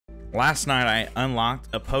Last night I unlocked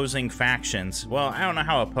opposing factions. Well, I don't know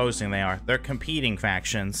how opposing they are. They're competing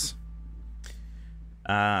factions.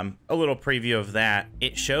 A little preview of that.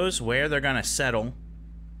 It shows where they're gonna settle,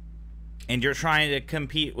 and you're trying to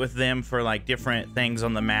compete with them for like different things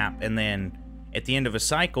on the map, and then at the end of a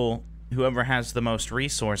cycle, whoever has the most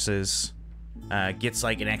resources gets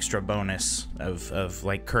like an extra bonus of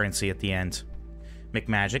like currency at the end.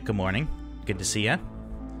 McMagic, good morning. Good to see ya.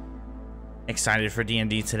 Excited for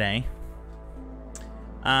D&D today.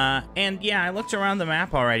 And yeah, I looked around the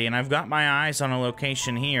map already, and I've got my eyes on a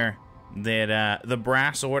location here that the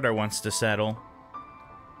Brass Order wants to settle.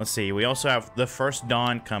 Let's see, we also have the First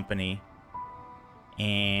Dawn Company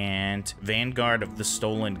and Vanguard of the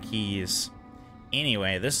Stolen Keys.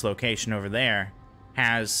 Anyway, this location over there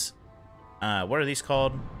has, what are these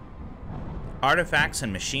called? Artifacts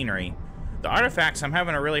and machinery. The artifacts I'm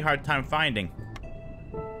having a really hard time finding.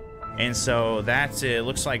 And so that's, it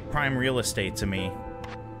looks like prime real estate to me.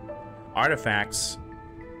 Artifacts,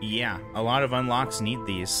 yeah, a lot of unlocks need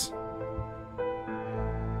these.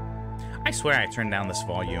 I swear I turned down this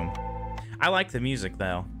volume. I like the music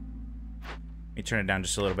though. Let me turn it down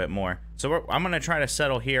just a little bit more. So I'm gonna try to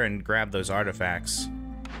settle here and grab those artifacts.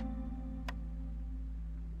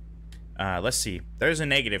 Let's see. There's a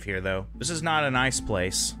negative here though. This is not a nice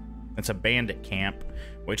place. It's a bandit camp,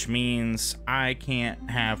 which means I can't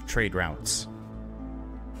have trade routes.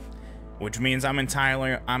 Which means I'm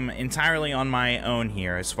entirely on my own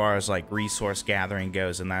here as far as like resource gathering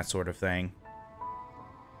goes and that sort of thing.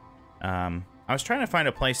 I was trying to find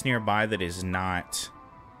a place nearby that is not...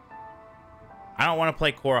 I don't want to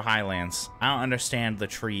play Coral Highlands. I don't understand the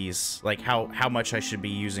trees, like how much I should be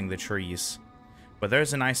using the trees. But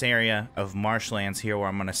there's a nice area of marshlands here where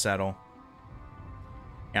I'm going to settle.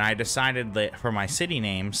 And I decided that for my city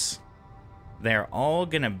names, they're all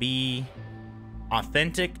going to be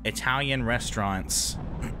authentic Italian restaurants.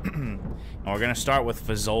 And we're going to start with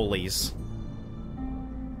Fazoli's.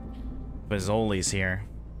 Fazoli's here.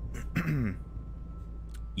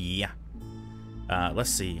 Yeah. Let's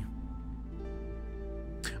see.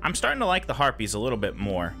 I'm starting to like the harpies a little bit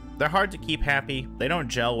more. They're hard to keep happy. They don't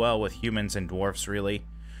gel well with humans and dwarfs, really.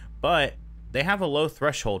 But they have a low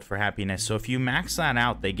threshold for happiness, so if you max that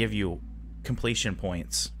out, they give you completion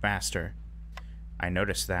points faster. I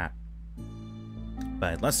noticed that.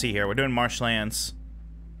 But let's see here. We're doing marshlands.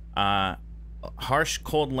 Harsh,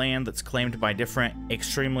 cold land that's claimed by different,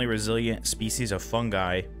 extremely resilient species of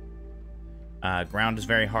fungi. Ground is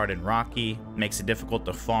very hard and rocky. Makes it difficult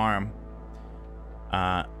to farm.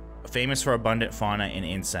 Famous for abundant fauna and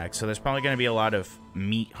insects. So there's probably going to be a lot of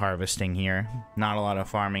meat harvesting here. Not a lot of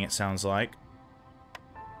farming, it sounds like.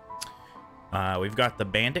 We've got the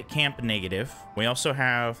bandit camp negative. We also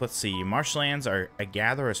have, let's see, marshlands are a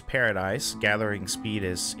gatherer's paradise. Gathering speed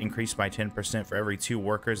is increased by 10% for every 2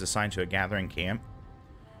 workers assigned to a gathering camp.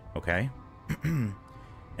 Okay. And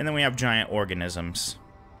then we have giant organisms,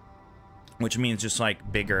 which means just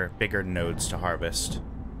like bigger nodes to harvest.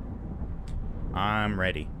 I'm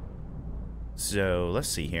ready. So let's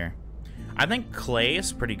see here. I think clay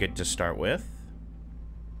is pretty good to start with.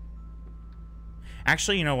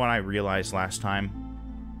 Actually, you know what I realized last time?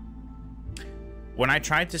 When I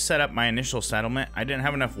tried to set up my initial settlement, I didn't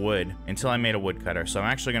have enough wood until I made a woodcutter. So I'm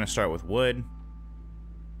actually going to start with wood.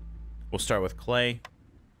 We'll start with clay.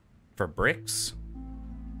 For bricks.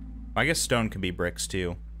 I guess stone could be bricks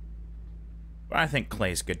too. But I think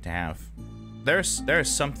clay is good to have. There's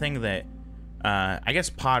something that... I guess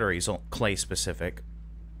pottery is clay specific.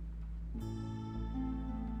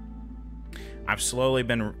 I've slowly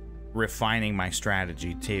been refining my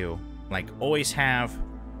strategy too. Like, always have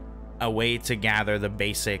a way to gather the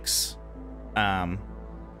basics.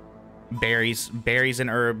 Berries and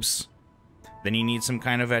herbs. Then you need some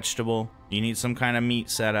kind of vegetable. You need some kind of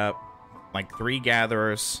meat setup. Like 3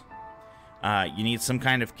 gatherers. You need some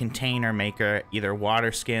kind of container maker. Either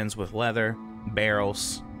water skins with leather,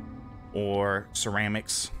 barrels, or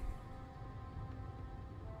ceramics.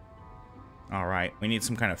 Alright, we need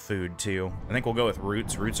some kind of food too. I think we'll go with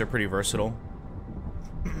roots. Roots are pretty versatile.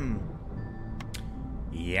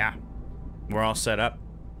 Yeah. We're all set up.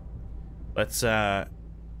 Let's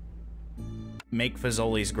make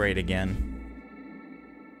Fazoli's great again.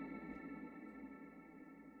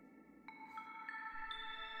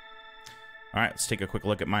 Alright, let's take a quick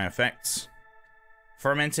look at my effects.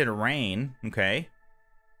 Fermented rain, okay.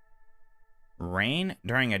 Rain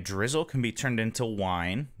during a drizzle can be turned into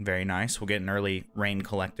wine. Very nice. We'll get an early rain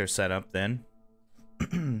collector set up then.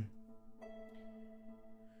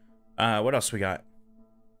 What else we got?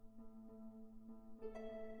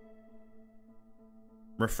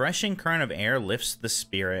 Refreshing current of air lifts the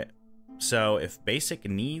spirit. So if basic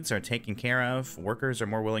needs are taken care of, workers are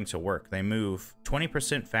more willing to work. They move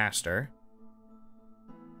 20% faster.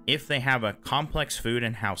 If they have a complex food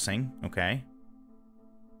and housing, okay.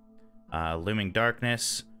 Looming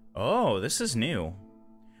darkness. Oh, this is new.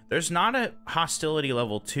 There's not a hostility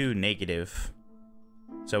level 2 negative.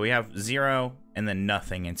 So we have 0 and then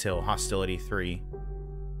nothing until hostility 3.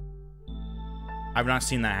 I've not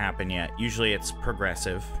seen that happen yet. Usually it's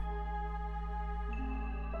progressive.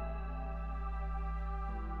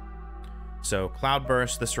 So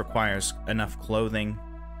cloudburst, this requires enough clothing.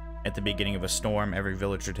 At the beginning of a storm, every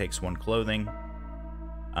villager takes 1 clothing.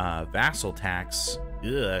 Vassal tax.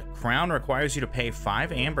 Ugh. Crown requires you to pay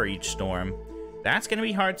 5 amber each storm. That's going to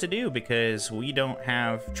be hard to do because we don't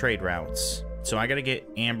have trade routes. So I got to get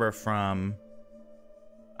amber from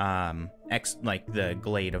like the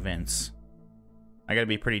Glade events. I got to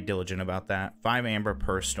be pretty diligent about that. 5 amber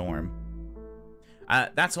per storm.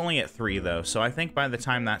 That's only at 3 though, so I think by the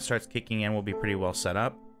time that starts kicking in, we'll be pretty well set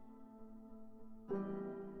up.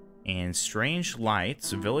 And strange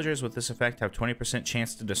lights. Villagers with this effect have 20%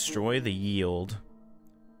 chance to destroy the yield.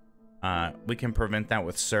 We can prevent that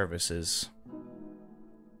with services.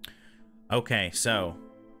 Okay, so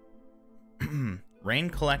rain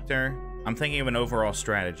collector. I'm thinking of an overall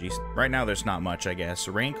strategy. Right now there's not much, I guess.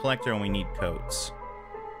 Rain collector, and we need coats.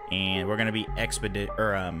 And we're gonna be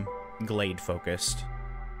Glade focused.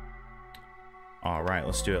 All right,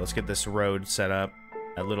 let's do it. Let's get this road set up.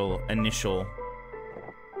 A little initial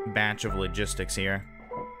batch of logistics here.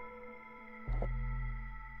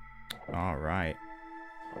 All right.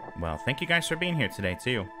 Well, thank you guys for being here today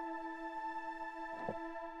too.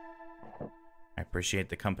 I appreciate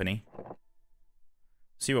the company.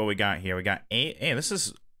 See what we got here. We got hey, this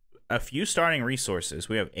is a few starting resources.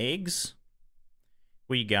 We have eggs.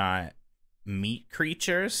 We got meat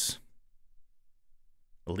creatures,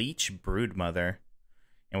 leech broodmother,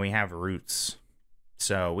 and we have roots.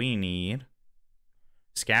 So we need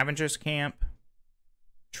scavengers camp,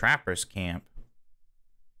 trappers camp,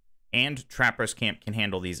 and trappers camp can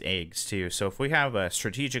handle these eggs too. So if we have a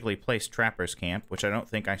strategically placed trappers camp, which I don't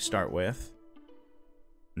think I start with,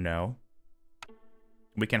 no,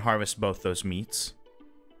 we can harvest both those meats.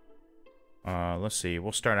 Let's see,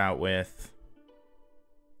 we'll start out with,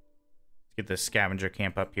 get this scavenger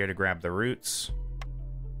camp up here to grab the roots.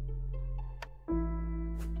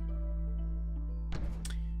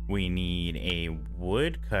 We need a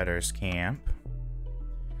woodcutter's camp.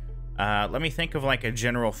 Let me think of like a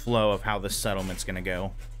general flow of how this settlement's gonna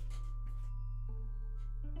go.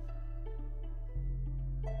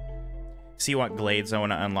 See what glades I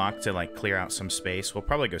want to unlock to like clear out some space. We'll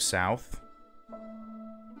probably go south.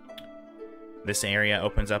 This area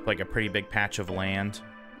opens up like a pretty big patch of land.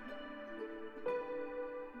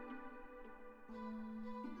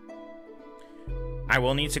 I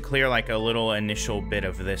will need to clear like a little initial bit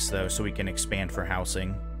of this though so we can expand for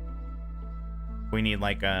housing. We need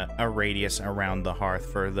like a radius around the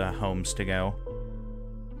hearth for the homes to go.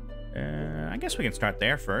 I guess we can start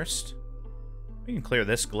there first. We can clear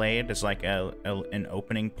this glade as like an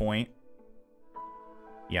opening point.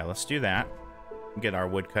 Yeah, let's do that. Get our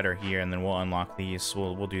woodcutter here and then we'll unlock these.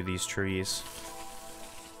 We'll do these trees.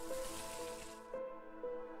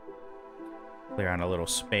 Clear out a little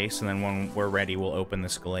space, and then when we're ready, we'll open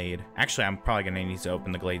this glade. Actually, I'm probably going to need to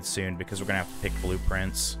open the glade soon because we're going to have to pick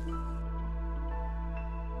blueprints.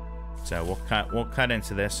 So we'll cut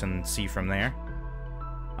into this and see from there.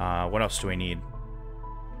 What else do we need?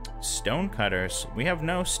 Stone cutters. We have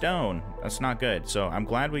no stone. That's not good. So I'm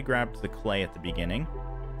glad we grabbed the clay at the beginning.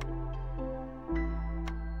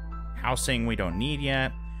 Housing we don't need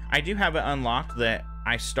yet. I do have it unlocked that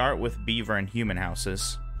I start with beaver and human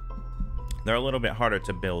houses. They're a little bit harder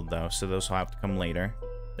to build, though, so those will have to come later.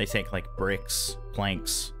 They take, like, bricks,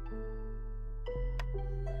 planks.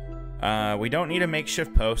 We don't need a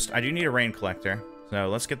makeshift post. I do need a rain collector, so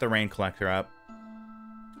let's get the rain collector up.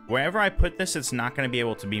 Wherever I put this, it's not going to be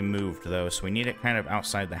able to be moved, though, so we need it kind of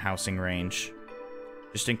outside the housing range.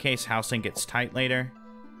 Just in case housing gets tight later.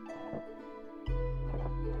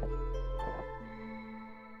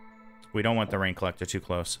 We don't want the rain collector too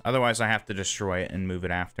close. Otherwise, I have to destroy it and move it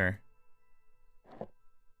after.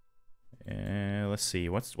 Let's see.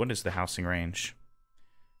 What is the housing range?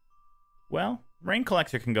 Well, rain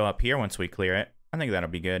collector can go up here once we clear it. I think that'll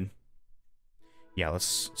be good. Yeah,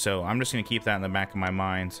 so I'm just gonna keep that in the back of my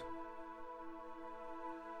mind.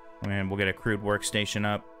 And we'll get a crude workstation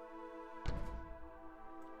up.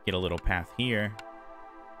 Get a little path here.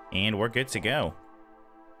 And we're good to go.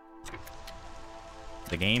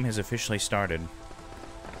 The game has officially started.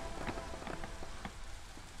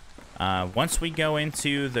 Once we go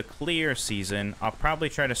into the clear season, I'll probably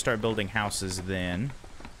try to start building houses then.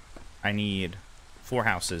 I need 4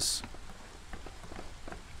 houses.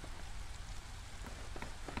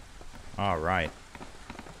 Alright.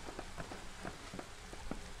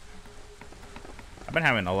 I've been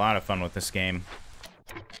having a lot of fun with this game.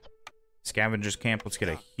 Scavenger's camp, let's get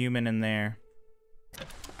a human in there.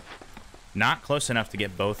 Not close enough to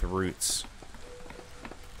get both routes,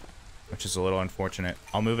 which is a little unfortunate.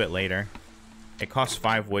 I'll move it later. It costs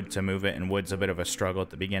 5 wood to move it, and wood's a bit of a struggle at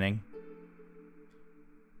the beginning.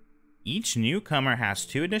 Each newcomer has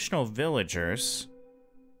 2 additional villagers,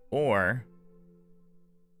 or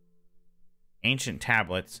ancient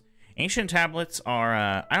tablets. Ancient tablets are,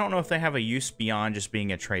 I don't know if they have a use beyond just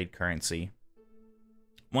being a trade currency.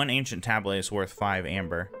 1 ancient tablet is worth 5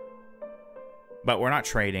 amber. But we're not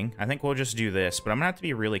trading. I think we'll just do this, but I'm gonna have to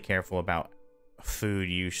be really careful about food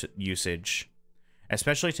usage.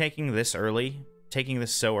 Especially taking this so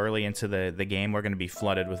early into the game, we're gonna be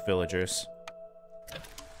flooded with villagers.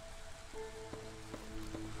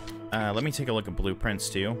 Let me take a look at blueprints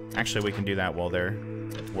too. Actually, we can do that while they're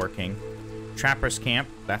working. Trapper's camp,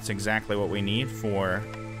 that's exactly what we need for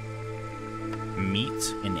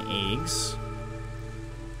meat and eggs.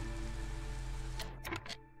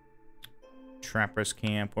 Trapper's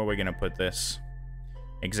camp, where are we gonna put this?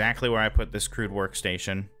 Exactly where I put this crude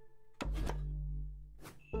workstation.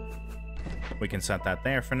 We can set that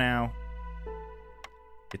there for now.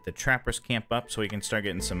 Get the Trapper's camp up so we can start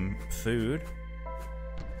getting some food.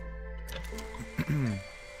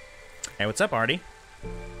 Hey, what's up, Artie?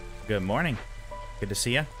 Good morning. Good to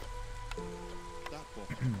see you.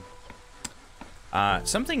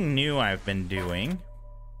 Something new I've been doing.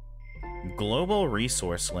 Global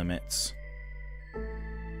resource limits.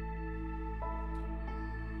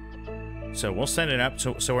 So we'll set it up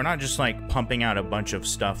so we're not just like pumping out a bunch of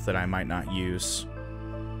stuff that I might not use.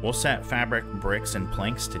 We'll set fabric, bricks, and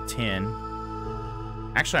planks to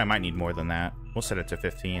 10. Actually, I might need more than that. We'll set it to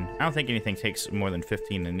 15. I don't think anything takes more than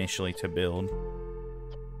 15 initially to build.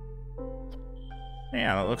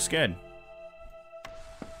 Yeah, that looks good.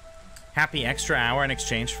 Happy extra hour in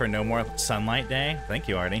exchange for no more sunlight day. Thank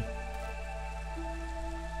you, Artie.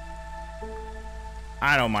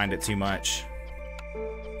 I don't mind it too much.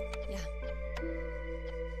 Yeah.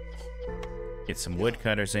 Get some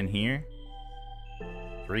woodcutters in here.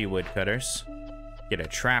 3 woodcutters. Get a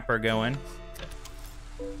trapper going.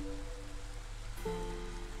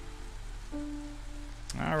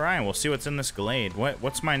 Alright, we'll see what's in this glade.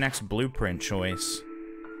 What's my next blueprint choice?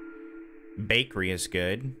 Bakery is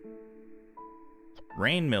good.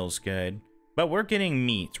 Rain mill's good. But we're getting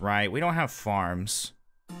meat, right? We don't have farms.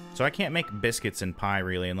 So I can't make biscuits and pie,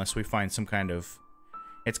 really, unless we find some kind of...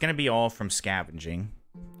 It's going to be all from scavenging,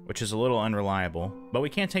 which is a little unreliable. But we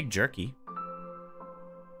can't take jerky.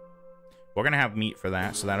 We're going to have meat for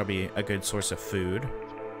that, so that'll be a good source of food.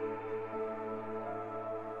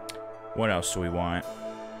 What else do we want?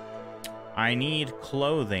 I need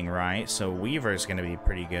clothing, right? So weaver's going to be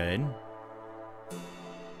pretty good.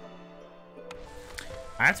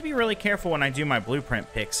 I have to be really careful when I do my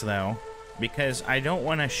blueprint picks, though, because I don't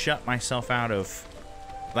want to shut myself out of,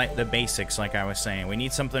 like, the basics, like I was saying. We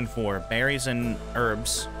need something for berries and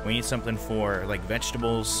herbs. We need something for, like,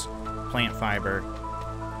 vegetables, plant fiber,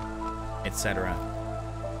 etc.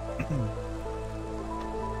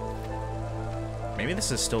 Maybe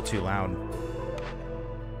this is still too loud.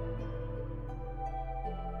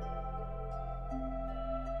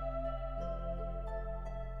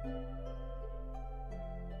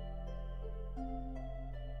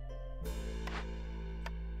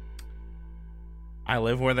 I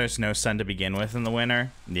live where there's no sun to begin with in the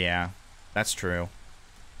winter. Yeah, that's true.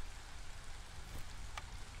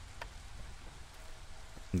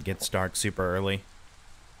 It gets dark super early.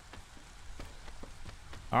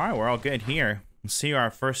 Alright, we're all good here. Let's see our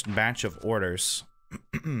first batch of orders.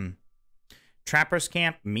 Trapper's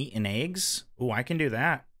camp, meat and eggs. Ooh, I can do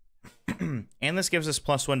that. And this gives us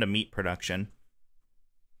 +1 to meat production.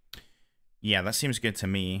 Yeah, that seems good to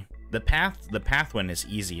me. The path one is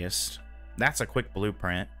easiest. That's a quick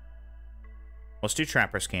blueprint. Let's do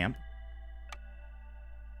Trapper's camp.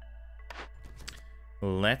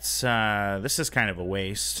 Let's, this is kind of a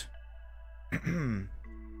waste.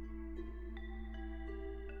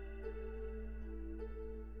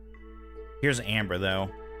 Here's amber, though.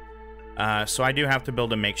 So I do have to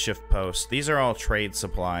build a makeshift post. These are all trade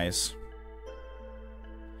supplies.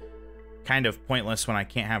 Kind of pointless when I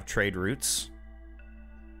can't have trade routes.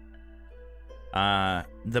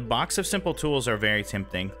 The box of simple tools are very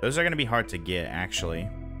tempting. Those are going to be hard to get, actually.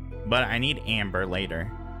 But I need amber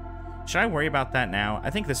later. Should I worry about that now? I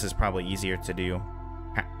think this is probably easier to do.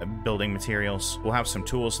 Building materials. We'll have some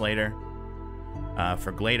tools later.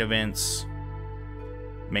 For glade events.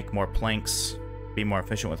 Make more planks. Be more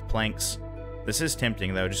efficient with planks. This is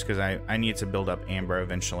tempting, though, just because I need to build up amber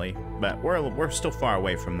eventually. But we're still far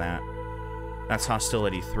away from that. That's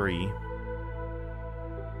hostility 3.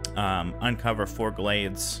 Uncover 4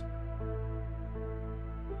 glades.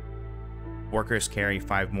 Workers carry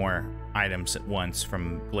 5 more items at once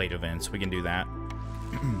from glade events. We can do that.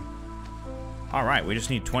 Alright, we just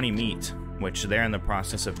need 20 meat, which they're in the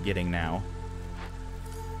process of getting now.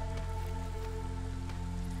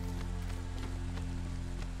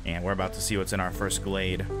 And we're about to see what's in our first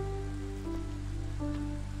glade.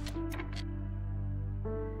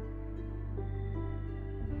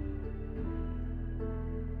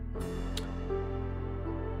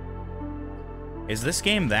 Is this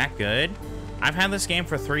game that good? I've had this game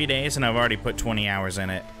for 3 days and I've already put 20 hours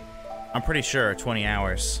in it. I'm pretty sure 20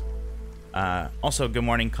 hours. Also, good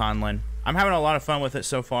morning, Conlon. I'm having a lot of fun with it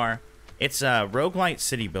so far. It's a roguelite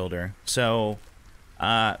city builder. So,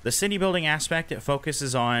 the city building aspect, it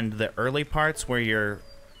focuses on the early parts where you're,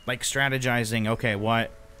 like, strategizing, okay,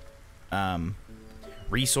 what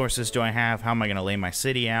resources do I have? How am I going to lay my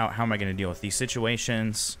city out? How am I going to deal with these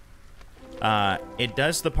situations? It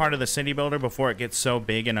does the part of the city builder before it gets so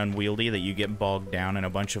big and unwieldy that you get bogged down in a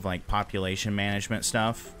bunch of, like, population management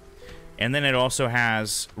stuff. And then it also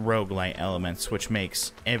has roguelite elements, which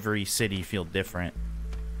makes every city feel different.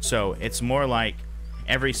 So it's more like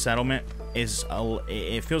every settlement is,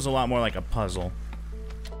 it feels a lot more like a puzzle.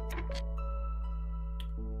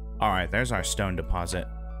 Alright, there's our stone deposit.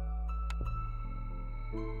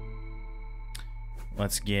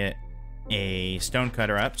 Let's get a stone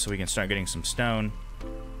cutter up so we can start getting some stone.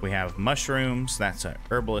 We have mushrooms. That's a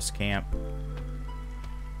herbalist camp.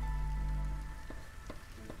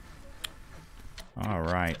 All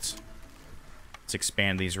right. Let's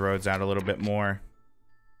expand these roads out a little bit more.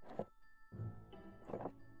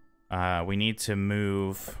 We need to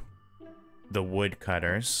move the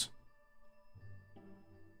woodcutters.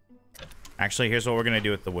 Actually, here's what we're going to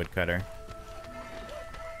do with the woodcutter.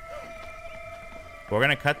 We're going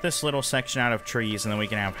to cut this little section out of trees, and then we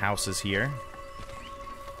can have houses here.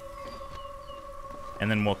 And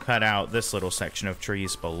then we'll cut out this little section of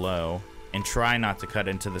trees below, and try not to cut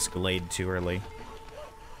into this glade too early.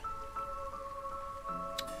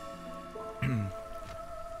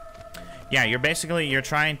 Yeah, you're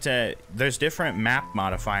trying to... There's different map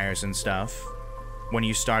modifiers and stuff when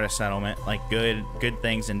you start a settlement, like good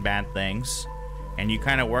things and bad things. And you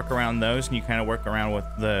kind of work around those, and you kind of work around with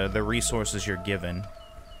the resources you're given.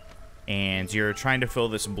 And you're trying to fill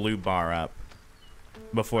this blue bar up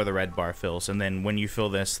before the red bar fills. And then when you fill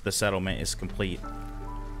this, the settlement is complete.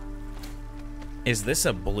 Is this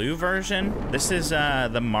a blue version? This is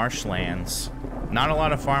the marshlands. Not a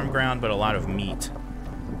lot of farm ground, but a lot of meat.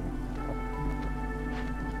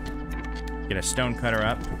 Get a stone cutter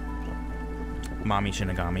up. Mommy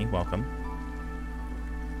Shinigami, welcome.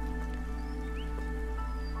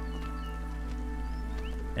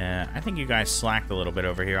 I think you guys slacked a little bit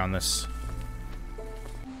over here on this.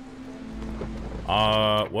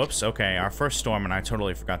 Whoops, okay. Our first storm, and I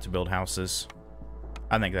totally forgot to build houses.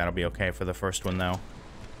 I think that'll be okay for the first one, though.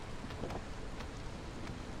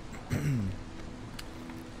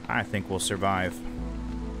 I think we'll survive.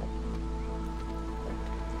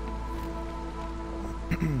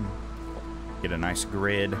 Get a nice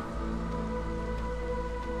grid.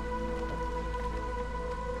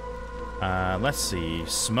 Let's see.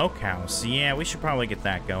 Smokehouse. Yeah, we should probably get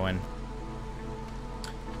that going.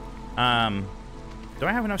 Do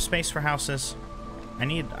I have enough space for houses?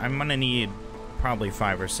 I'm gonna need probably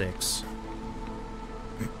 5 or 6.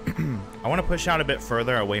 I want to push out a bit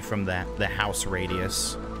further away from the house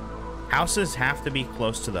radius. Houses have to be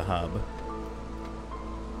close to the hub.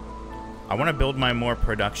 I want to build my more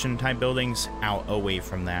production type buildings out away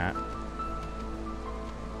from that.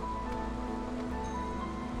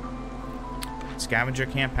 Scavenger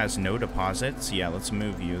camp has no deposits. Yeah, let's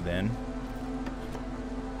move you then.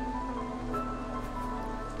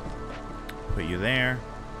 Put you there.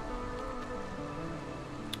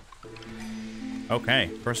 Okay,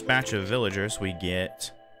 first batch of villagers we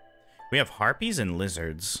get. We have harpies and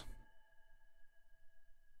lizards.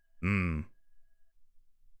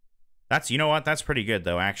 That's, you know what? That's pretty good,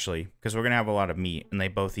 though, actually. Because we're going to have a lot of meat, and they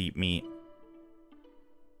both eat meat.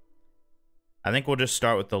 I think we'll just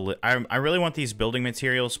start with the... I really want these building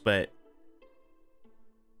materials, but...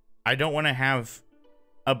 I don't want to have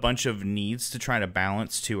a bunch of needs to try to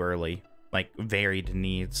balance too early. Like, varied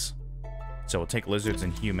needs. So we'll take lizards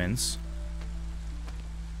and humans.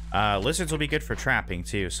 Lizards will be good for trapping,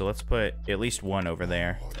 too, so let's put at least one over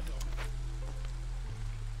there.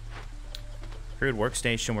 Crude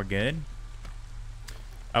workstation, we're good.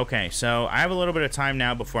 Okay, so I have a little bit of time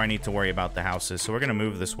now before I need to worry about the houses, so we're going to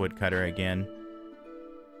move this woodcutter again.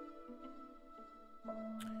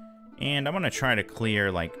 And I'm going to try to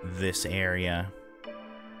clear, like, this area.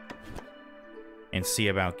 And see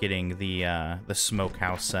about getting the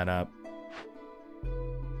smokehouse set up.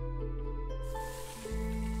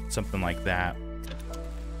 Something like that.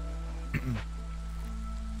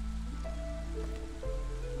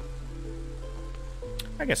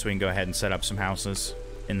 I guess we can go ahead and set up some houses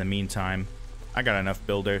in the meantime. I got enough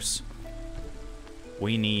builders.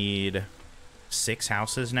 We need 6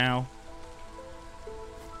 houses now.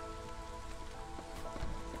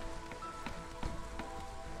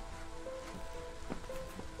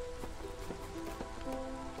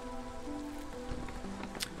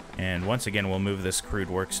 And once again, we'll move this crude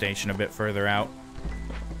workstation a bit further out.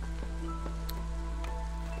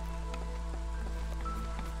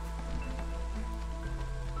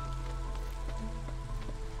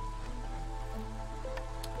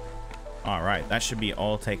 Alright, that should be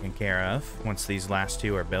all taken care of once these last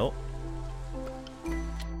 2 are built.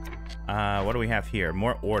 What do we have here?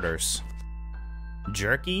 More orders.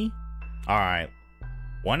 Jerky? Alright.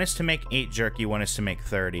 1 is to make 8 jerky, 1 is to make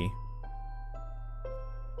 30.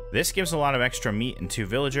 This gives a lot of extra meat and 2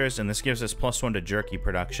 villagers, and this gives us +1 to jerky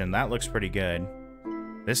production. That looks pretty good.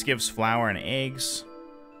 This gives flour and eggs.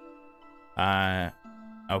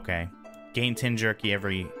 Okay. Gain 10 jerky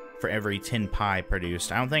for every 10 pie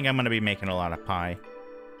produced. I don't think I'm going to be making a lot of pie.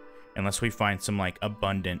 Unless we find some, like,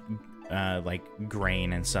 abundant, like,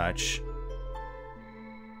 grain and such.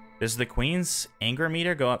 Does the Queen's anger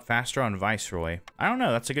meter go up faster on Viceroy? I don't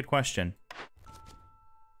know. That's a good question.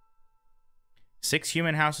 6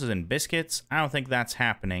 human houses and biscuits? I don't think that's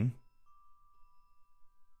happening.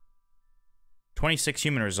 26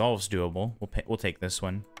 human resolve's doable. We'll take this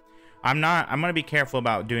one. I'm gonna be careful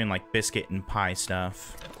about doing like biscuit and pie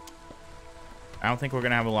stuff. I don't think we're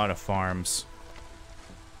gonna have a lot of farms.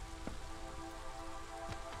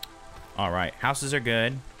 Alright, houses are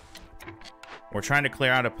good. We're trying to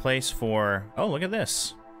clear out a place for... Oh, look at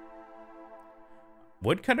this.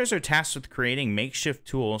 Woodcutters are tasked with creating makeshift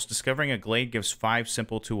tools. Discovering a glade gives 5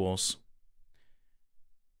 simple tools.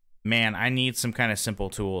 Man, I need some kind of simple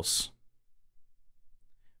tools.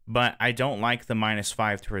 But I don't like the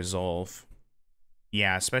 -5 to resolve.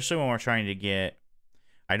 Yeah, especially when we're trying to get...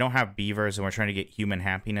 I don't have beavers and we're trying to get human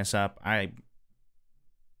happiness up.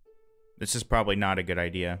 This is probably not a good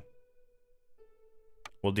idea.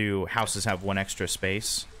 We'll do houses have 1 extra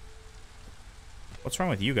space. What's wrong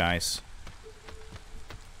with you guys?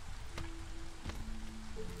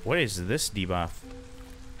 What is this debuff?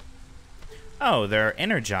 Oh, they're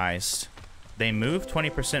energized. They move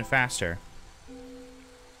 20% faster.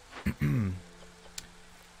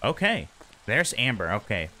 Okay. There's amber.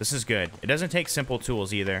 Okay, this is good. It doesn't take simple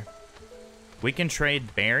tools either. We can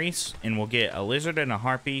trade berries, and we'll get a lizard and a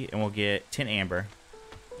harpy, and we'll get 10 amber.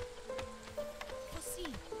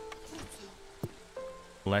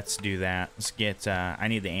 Let's do that. Let's get, I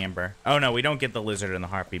need the amber. Oh, no, we don't get the lizard and the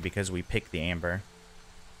harpy because we picked the amber.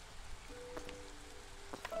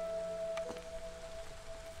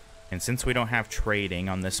 And since we don't have trading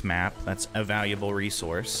on this map, that's a valuable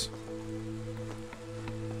resource.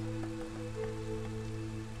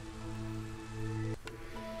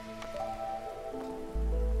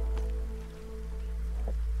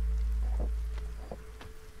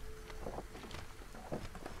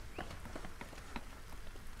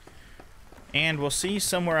 And we'll see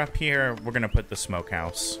somewhere up here, we're going to put the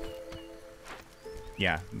smokehouse.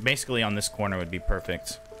 Yeah, basically on this corner would be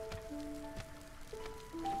perfect.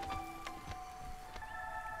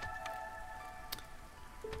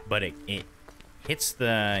 But it hits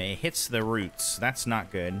the roots. That's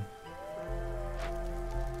not good.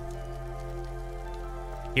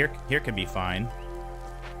 Here could be fine.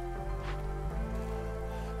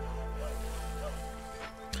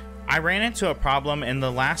 I ran into a problem in the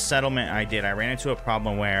last settlement I did. I ran into a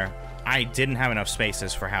problem where I didn't have enough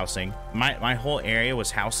spaces for housing. My whole area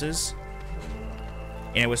was houses,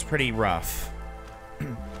 and it was pretty rough.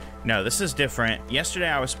 No, this is different. Yesterday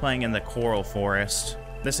I was playing in the coral forest.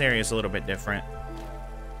 This area is a little bit different.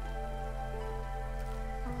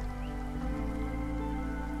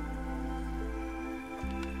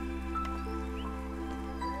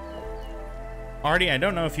 Artie, I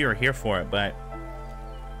don't know if you were here for it, but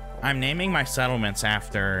I'm naming my settlements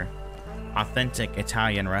after authentic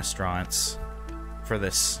Italian restaurants for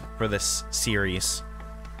this series.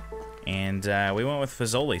 And we went with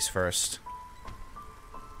Fazoli's first.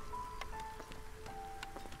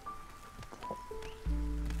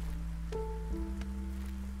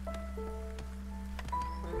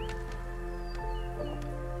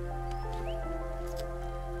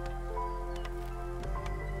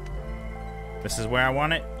 This is where I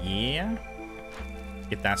want it. Yeah.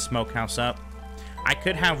 Get that smokehouse up. I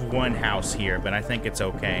could have one house here, but I think it's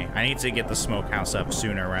okay. I need to get the smokehouse up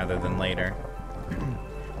sooner rather than later.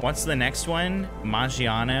 What's the next one?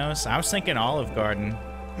 Maggiano's. I was thinking Olive Garden.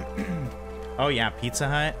 Oh yeah, Pizza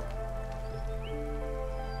Hut.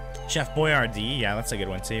 Chef Boyardee. Yeah, that's a good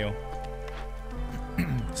one too.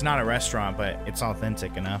 It's not a restaurant, but it's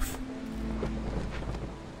authentic enough.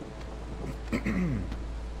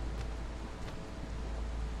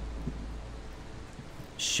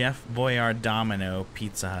 Chef Boyard Domino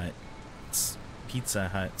Pizza Hut. It's Pizza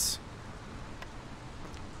Huts.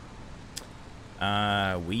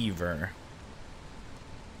 Weaver.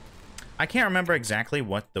 I can't remember exactly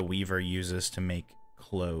what the weaver uses to make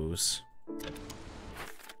clothes.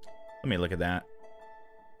 Let me look at that.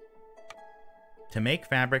 To make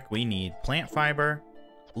fabric, we need plant fiber.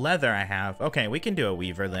 Leather I have. Okay, we can do a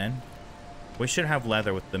weaver then. We should have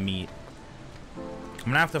leather with the meat. I'm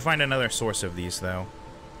gonna have to find another source of these though.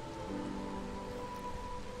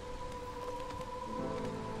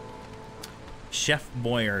 Chef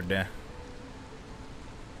Boyard.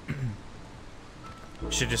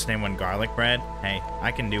 Should just name one garlic bread. Hey,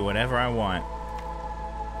 I can do whatever I want.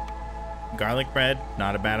 Garlic bread,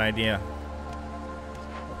 not a bad idea.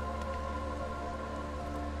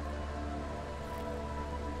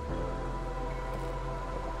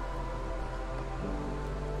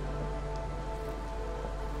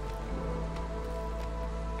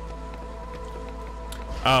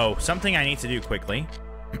 Oh, something I need to do quickly.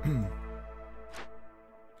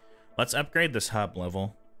 Let's upgrade this hub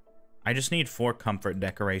level. I just need 4 comfort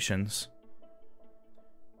decorations.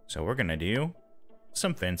 So we're gonna do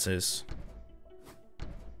some fences.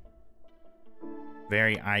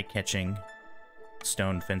 Very eye-catching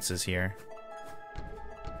stone fences here.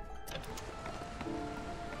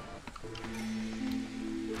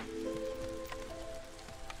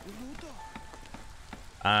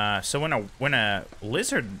 So when a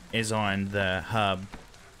lizard is on the hub,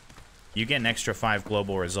 you get an extra 5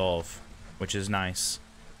 global resolve, which is nice.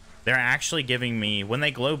 They're actually giving me, when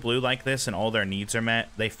they glow blue like this and all their needs are met,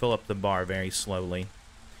 they fill up the bar very slowly.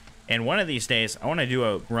 And one of these days, I want to do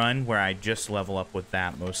a run where I just level up with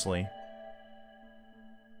that mostly.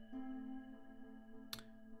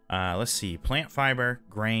 Let's see, plant fiber,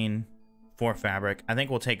 grain, 4 fabric. I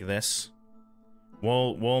think we'll take this.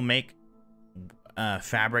 We'll make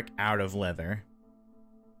fabric out of leather.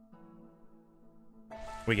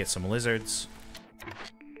 We get some lizards.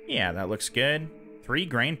 Yeah, that looks good. 3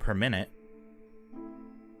 grain per minute.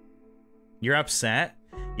 You're upset?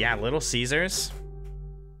 Yeah, Little Caesars.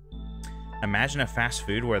 Imagine a fast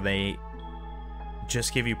food where they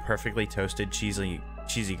just give you perfectly toasted cheesy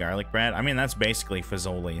garlic bread. I mean, that's basically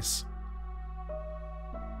Fazoli's.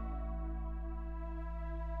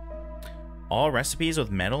 All recipes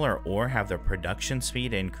with metal or ore have their production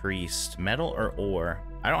speed increased. Metal or ore?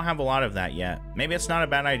 I don't have a lot of that yet. Maybe it's not a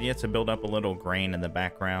bad idea to build up a little grain in the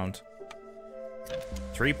background.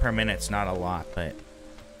 3 per minute's not a lot, but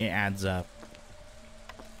it adds up.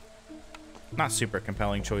 Not super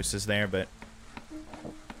compelling choices there, but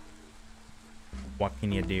what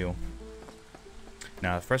can you do?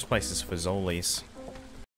 Now, the first place is Fazoli's.